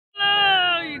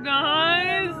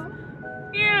guys.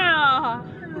 Yeah.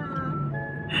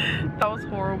 That was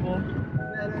horrible.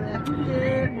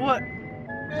 What?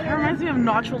 That reminds me of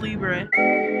Nacho Libre.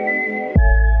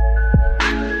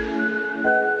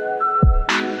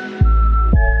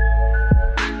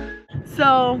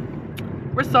 So,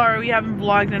 we're sorry we haven't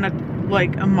vlogged in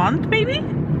a month maybe?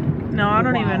 No, I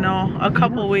don't even know. A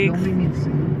couple weeks.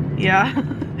 Yeah.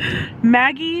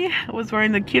 Maggie was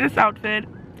wearing the cutest outfit,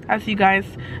 as you guys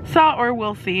saw or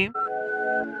will see.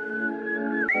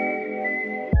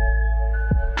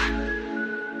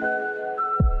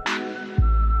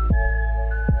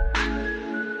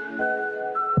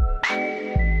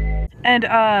 And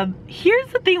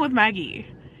here's the thing with Maggie.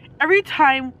 Every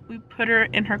time we put her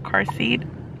in her car seat,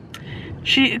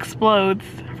 she explodes.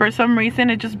 For some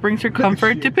reason, it just brings her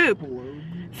comfort to poop.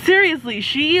 Seriously,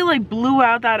 she like blew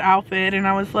out that outfit and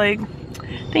I was like,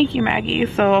 thank you, Maggie.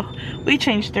 So we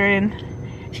changed her and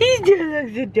she just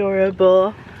looks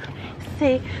adorable.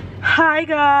 Say hi,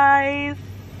 guys.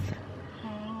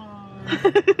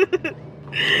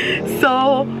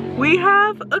 So we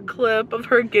have a clip of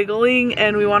her giggling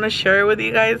and we want to share it with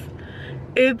you guys.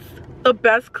 It's the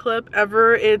best clip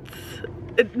ever. It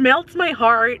melts my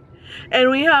heart. And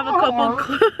we have a couple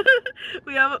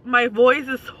my voice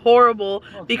is horrible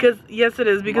because yes it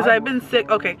is, because I've been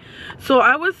sick. Okay, so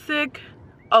I was sick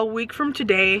a week from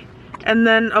today, and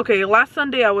then last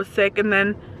Sunday I was sick, and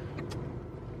then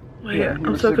wait, yeah,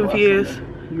 I'm so confused.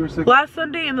 You were sick last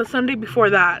Sunday, and the Sunday before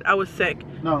that I was sick.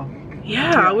 No.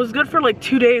 Yeah, I was good for like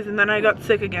 2 days and then I got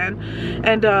sick again,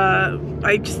 and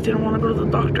I just didn't want to go to the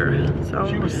doctor. So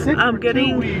she was sick I'm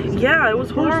getting 2 weeks. Yeah, it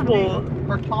was horrible. Week,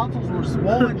 her tonsils were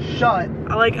swollen shut.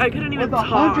 Like I couldn't even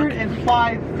talk.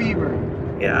 105 fever.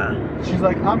 Yeah. She's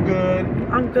like, I'm good.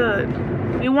 I'm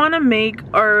good. We want to make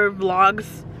our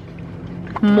vlogs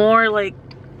more like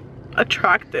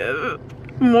attractive,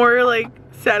 more like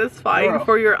satisfying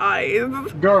for your eyes.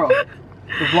 Girl, the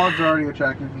vlogs are already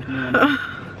attractive.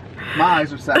 My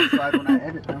eyes are satisfied when I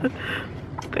edit them.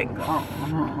 Thanks.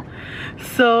 Wow.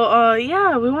 So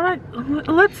yeah, we want to,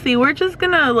 let's see, we're just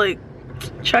gonna like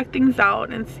check things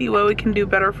out and see what we can do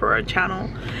better for our channel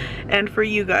and for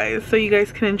you guys, so you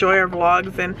guys can enjoy our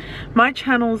vlogs. And my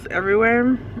channel's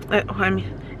everywhere,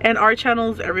 and our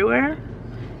channel's everywhere,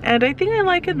 and I think I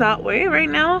like it that way right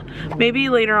now. Maybe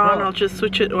later on I'll just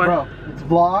switch it. Bro, it's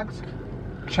vlogs,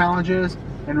 challenges,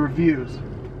 and reviews.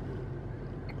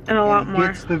 And a lot more.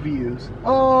 Gets the views.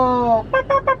 Oh.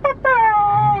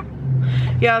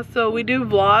 Yeah, so we do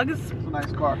vlogs. It's a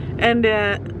nice car. And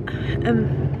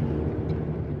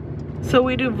so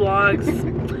we do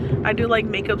vlogs. I do like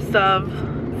makeup stuff,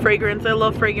 fragrance. I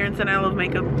love fragrance and I love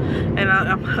makeup. And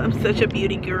I'm such a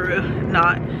beauty guru.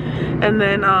 Not. And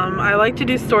then I like to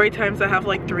do story times. I have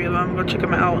like 3 of them. Go check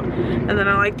them out. And then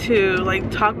I like to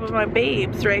like talk about my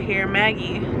babes right here,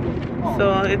 Maggie. Oh.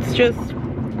 So it's just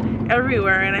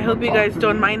everywhere, and I hope you guys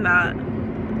don't mind that.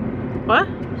 What?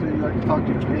 So you like to talk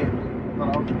to your babes?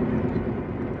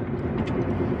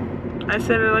 I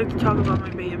said I like to talk about my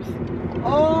babes.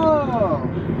 Oh!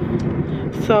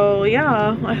 So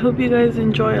yeah, I hope you guys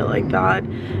enjoy it like that.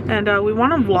 And we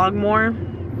want to vlog more.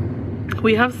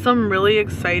 We have some really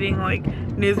exciting like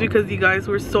news because you guys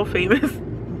were so famous.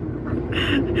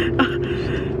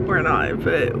 We're not,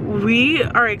 but we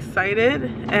are excited,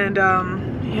 and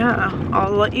yeah,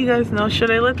 I'll let you guys know. Should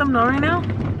I let them know right now?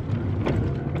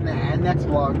 Nah, next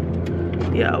vlog.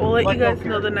 Yeah, we'll let you guys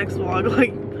know the next vlog.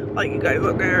 Like you guys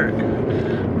don't care.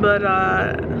 But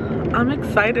I'm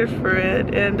excited for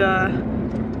it, and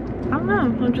I don't know,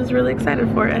 I'm just really excited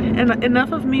for it. And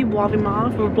enough of me blogging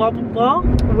off or blah blah blah.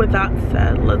 With that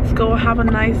said, let's go have a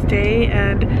nice day.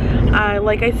 And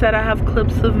like I said, I have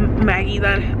clips of Maggie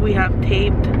that we have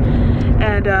taped.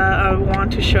 And I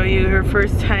want to show you her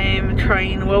first time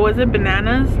trying, what was it,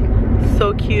 bananas?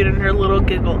 So cute, and her little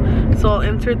giggle. So I'll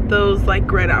insert those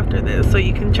like right after this so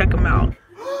you can check them out.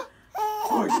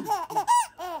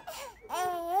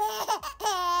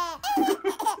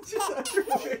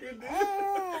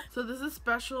 So this is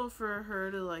special for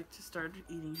her to like to start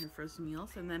eating her first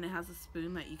meals, and then it has a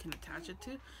spoon that you can attach it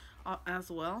to as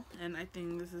well, and I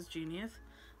think this is genius.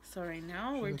 So right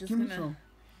now we're just gonna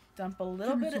dump a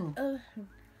little bit of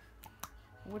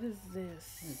what is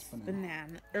this? It's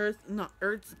banana.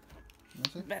 Earth's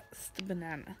best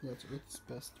banana. Yeah, it's Earth's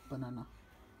best banana.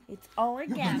 It's all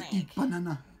organic. Eat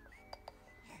banana.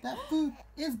 That food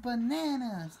is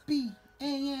bananas.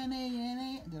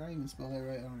 B-A-N-A-N-A. Did I even spell that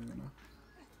right? I don't even know.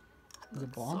 Is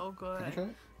it bomb? So good. Can I try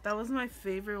it? That was my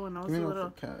favorite when I was a little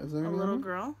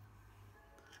girl.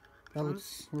 That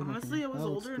looks, honestly, I was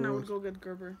older and I would go get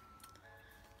Gerber.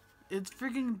 It's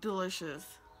freaking delicious.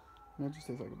 That just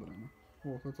tastes like a banana.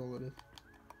 Oh, that's all it is.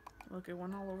 Look, it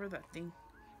went all over that thing.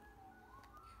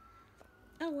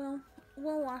 Oh well,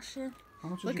 we'll wash it. How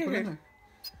much did you put in there?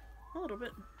 A little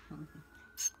bit. Okay.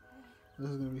 This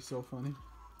is gonna be so funny.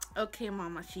 Okay,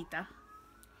 Mamacita.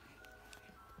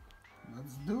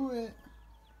 Let's do it.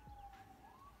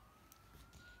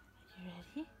 You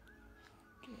ready?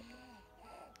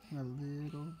 A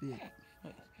little bit.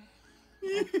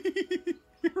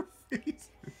 Your face.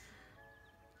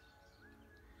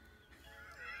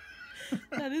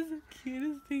 That is the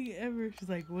cutest thing ever. She's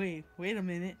like, wait a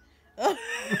minute.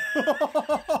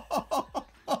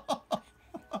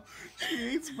 She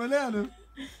hates banana.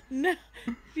 No,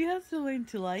 she has to learn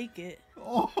to like it.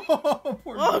 Oh,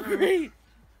 poor oh girl. Great.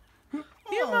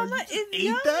 Your mama is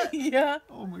ate that? Yeah.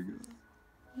 Oh my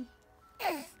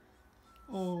god.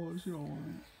 Oh, she don't want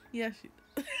it. Yeah, she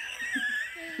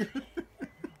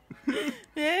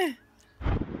yeah.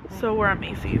 So we're at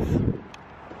Macy's.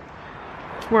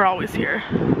 We're always here.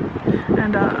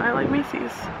 And I like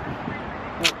Macy's.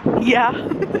 Yeah.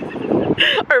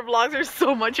 Our vlogs are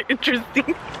so much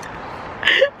interesting.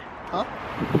 Huh?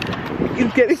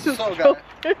 He's getting so guys,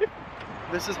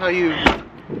 this is how you're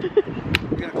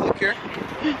gonna click here,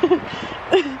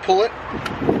 pull it,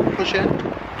 push in.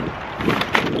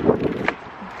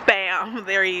 Bam!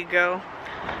 There you go.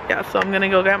 Yeah, so I'm gonna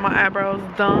go get my eyebrows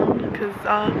done because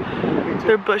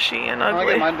they're bushy and ugly. I'll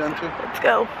get mine done too. Let's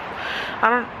go. I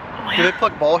don't. Oh, Do they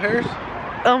pluck ball hairs?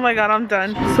 Oh my god, I'm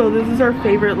done. So this is our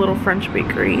favorite little French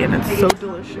bakery and it's so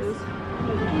delicious.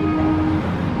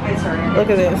 Look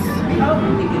at this.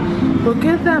 Look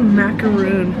at that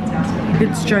macaroon.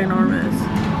 It's ginormous.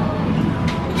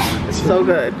 It's so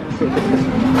good.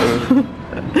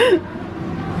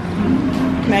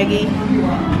 Maggie.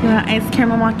 You want ice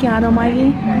caramel macchiato,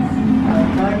 Maggie?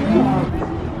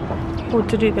 What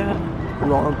did you get?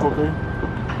 Lemon cookie.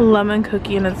 Lemon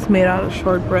cookie and it's made out of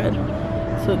shortbread.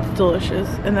 So it's delicious.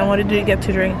 And then what did you get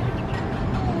to drink?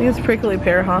 I think it's prickly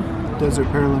pear, huh? Desert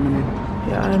pear lemonade.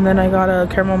 Yeah, and then I got a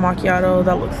caramel macchiato.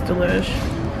 That looks delish.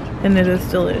 And it is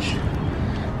delish.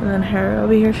 And then her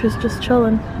over here, she's just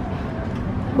chilling.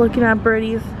 Looking at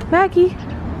birdies. Maggie!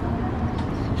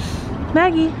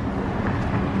 Maggie!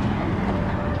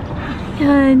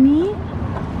 Honey?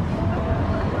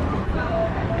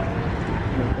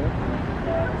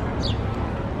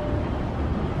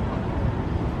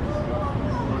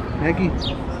 Maggie.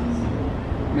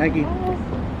 Maggie.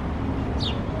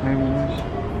 Hi, Mama.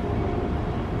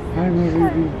 Hi,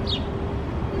 baby.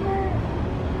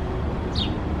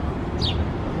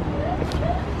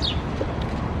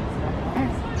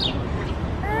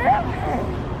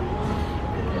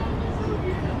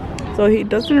 So he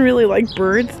doesn't really like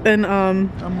birds and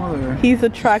he's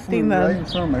attracting them. Right in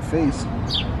front of my face.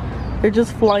 They're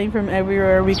just flying from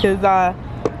everywhere because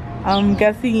I'm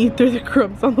guessing you threw the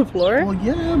crumbs on the floor. Well,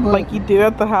 yeah, but like you do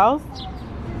at the house.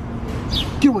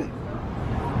 Get away.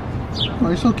 Oh,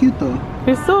 you're so cute though.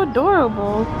 You're so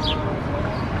adorable.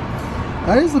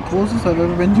 That is the closest I've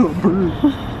ever been to a bird.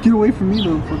 Get away from me,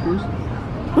 little fuckers.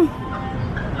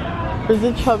 There's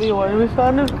a chubby one. We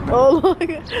found him. Oh, look.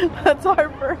 That's our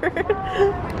bird.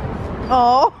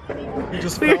 Oh. He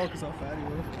just fell because how fat he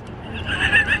was.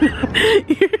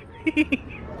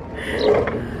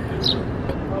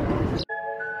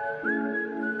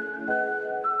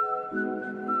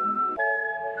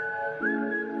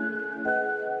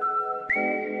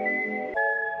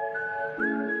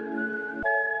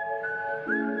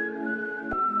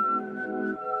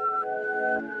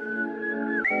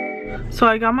 So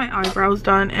I got my eyebrows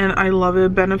done and I love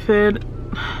it. Benefit,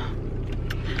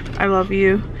 I love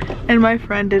you. And my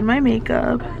friend did my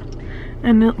makeup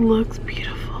and it looks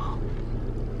beautiful.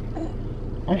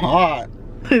 I'm hot.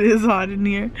 It is hot in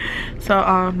here.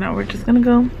 So now we're just gonna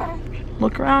go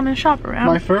look around and shop around.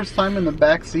 My first time in the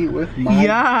back seat with my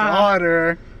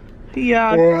daughter.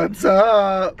 Yeah. What's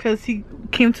up? Because he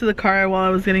came to the car while I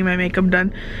was getting my makeup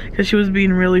done because she was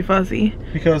being really fussy.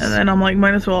 Because and then I'm like,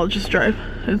 might as well just drive.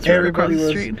 It's right across the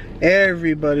street.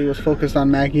 Everybody was focused on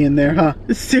Maggie in there, huh?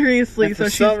 Seriously, and so for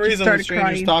she some reason when started strangers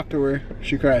crying. talk to her,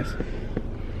 she cries.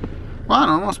 Well, I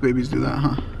don't know, most babies do that,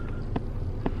 huh?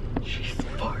 She's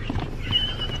farting.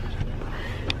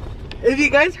 If you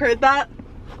guys heard that.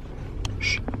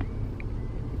 Shh.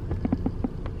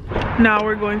 Now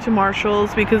we're going to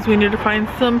Marshall's because we need to find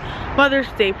some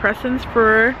Mother's Day presents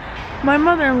for my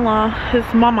mother-in-law, his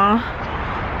mama.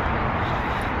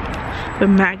 But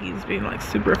Maggie's being like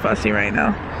super fussy right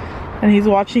now. And he's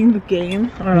watching the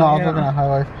game. No, I'm looking at High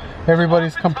Life.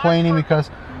 Everybody's complaining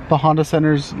because the Honda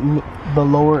Center's the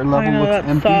lower level looks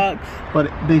empty. Sucks.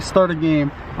 But they start a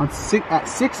game on at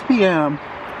 6 p.m.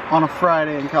 on a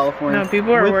Friday in California. No,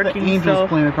 people are working. With the Angels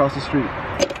playing across the street.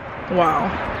 Wow.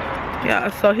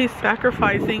 Yeah, so he's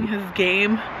sacrificing his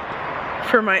game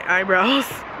for my eyebrows.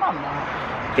 I'm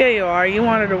not. Yeah, you are. You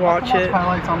wanted to watch it.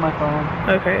 Highlights on my phone.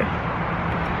 Okay.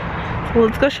 So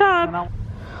let's go shop.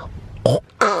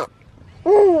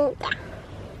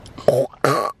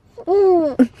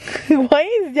 Why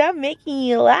is that making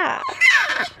you laugh?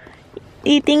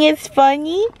 You think it's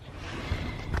funny?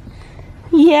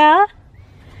 Yeah?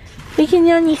 We can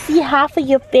only see half of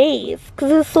your face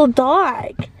because it's so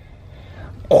dark.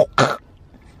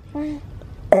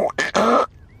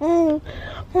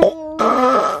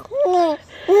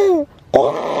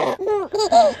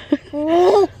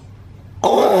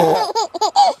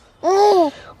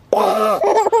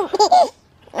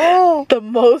 The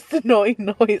most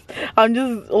annoying noise. I'm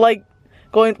just like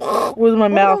going with my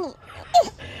mouth.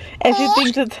 And she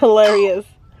thinks it's hilarious.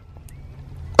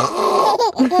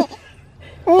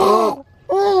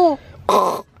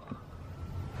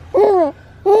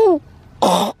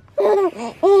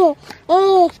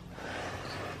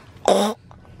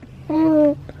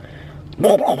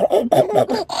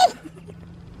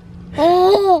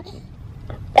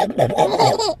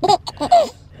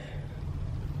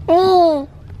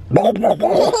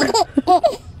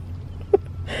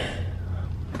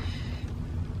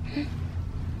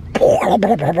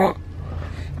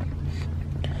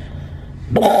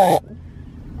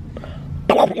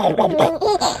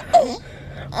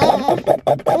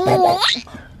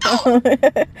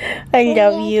 I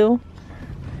love you.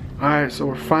 Alright, so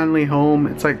we're finally home.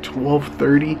 It's like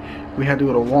 12:30. We had to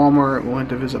go to Walmart. We went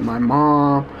to visit my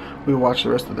mom. We watched the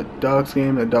rest of the Ducks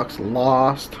game. The Ducks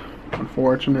lost,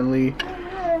 unfortunately.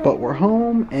 But we're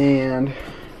home and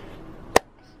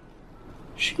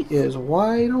she is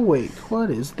wide awake. What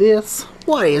is this?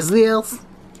 What is this?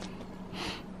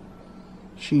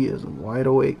 She is wide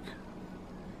awake.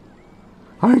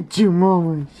 Aren't you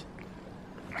mamas?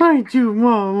 Aren't you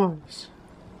mamas?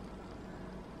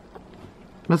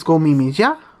 Let's go, Mimi's,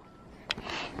 yeah?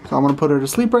 So I'm gonna put her to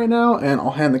sleep right now and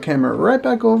I'll hand the camera right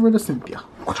back over to Cynthia.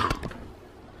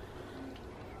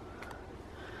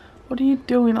 What are you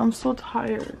doing? I'm so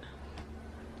tired.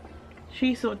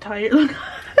 She's so tired. Look.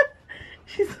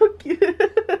 She's so cute.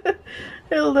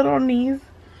 Her little knees.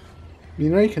 You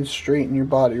know you can straighten your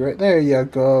body, right? There you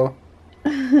go.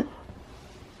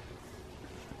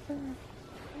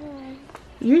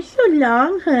 You're so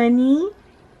long, honey.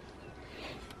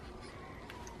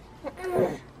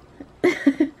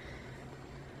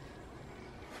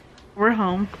 We're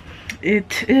home.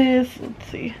 It is, let's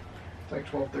see. It's like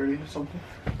 12:30 or something.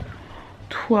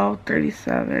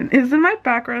 12:37. Isn't my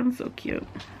background so cute?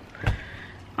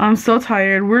 I'm so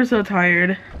tired. We're so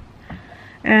tired.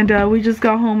 And we just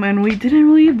got home and we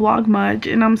didn't really vlog much,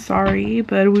 and I'm sorry,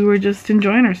 but we were just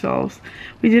enjoying ourselves.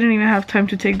 We didn't even have time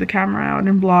to take the camera out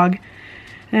and vlog.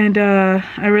 And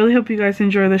I really hope you guys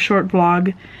enjoy the short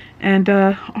vlog and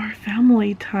our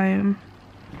family time.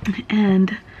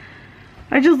 And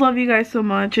I just love you guys so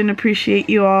much and appreciate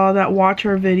you all that watch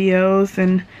our videos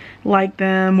and like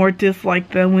them or dislike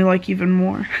them. We like even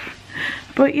more.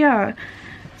 But yeah,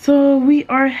 so we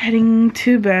are heading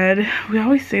to bed. We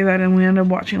always say that and we end up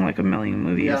watching like a million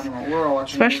movies. Yeah, no, we're all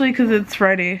watching. Especially because it's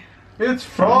Friday. It's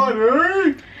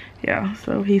Friday! Yeah,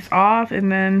 so he's off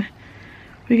and then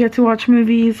we get to watch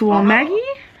movies. Well, Maggie?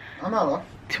 I'm not off.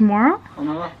 Tomorrow? I'm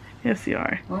not off. Yes, you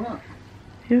are. Why not?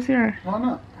 Yes, you are. Why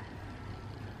not?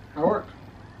 I work.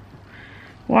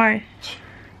 Why?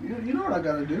 You know what I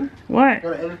gotta do. What? I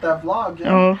gotta edit that vlog,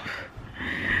 yeah. Oh.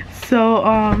 So,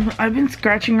 I've been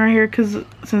scratching right here because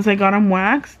since I got them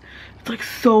waxed, it's like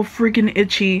so freaking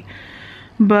itchy.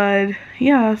 But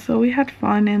yeah, so we had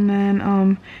fun, and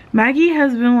then Maggie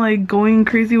has been like going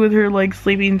crazy with her like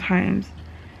sleeping times.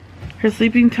 Her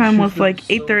sleeping time was like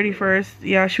 8:30 first.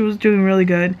 Yeah, she was doing really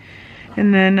good.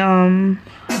 And then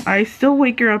I still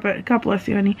wake her up at, God bless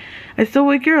you, honey. I still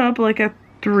wake her up like at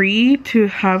 3 to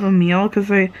have a meal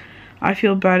because I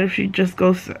feel bad if she just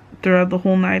goes throughout the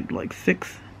whole night like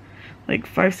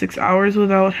 5-6 hours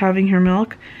without having her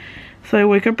milk. So I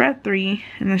wake up at 3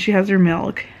 and then she has her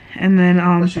milk. And then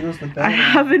she goes to bed I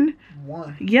haven't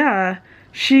 1. Yeah,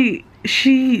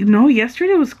 no,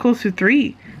 yesterday was close to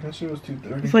 3. Yesterday was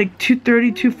 2:30. It's like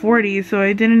 2:30, 2:40, so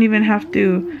I didn't even have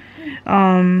to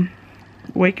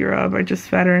wake her up. I just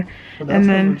fed her. And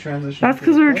then that's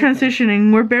because we were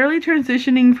transitioning. We're barely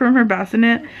transitioning from her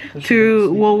bassinet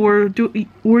to, well,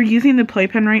 we're using the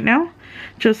playpen right now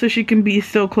just so she can be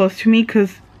so close to me,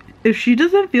 because if she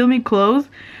doesn't feel me close,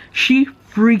 she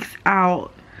freaks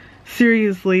out.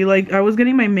 Seriously, like I was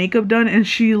getting my makeup done and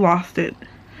she lost it.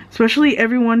 Especially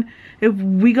everyone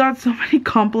we got so many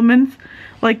compliments,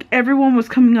 like everyone was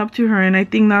coming up to her, and I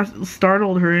think that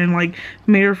startled her and like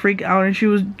made her freak out, and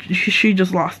she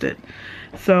just lost it.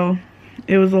 So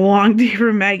it was a long day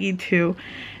for Maggie too.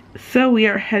 So we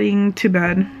are heading to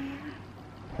bed.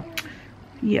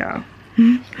 Yeah.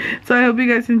 So I hope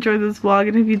you guys enjoyed this vlog,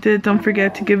 and if you did, don't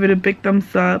forget to give it a big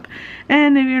thumbs up,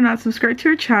 and if you're not subscribed to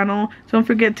our channel, don't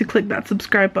forget to click that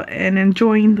subscribe button and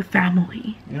join the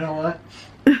family. You know what?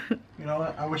 You know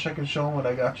what? I wish I could show them what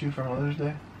I got you for Mother's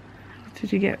Day. What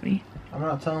did you get me? I'm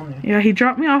not telling you. Yeah, he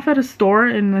dropped me off at a store,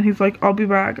 and then he's like, I'll be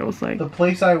back. I was like, the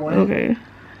place I went. Okay.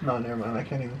 No, never mind. I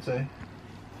can't even say.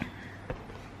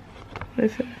 What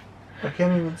is it? I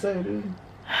can't even say, dude.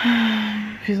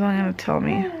 He's not gonna tell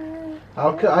me.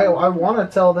 I want to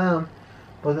tell them,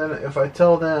 but then if I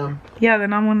tell them, yeah,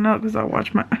 then I'm gonna know, because I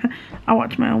watch my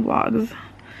own vlogs.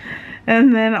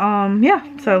 And then yeah,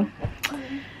 so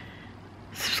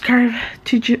subscribe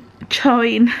to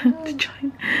join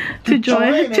the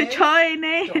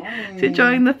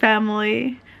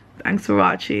family. Thanks for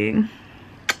watching.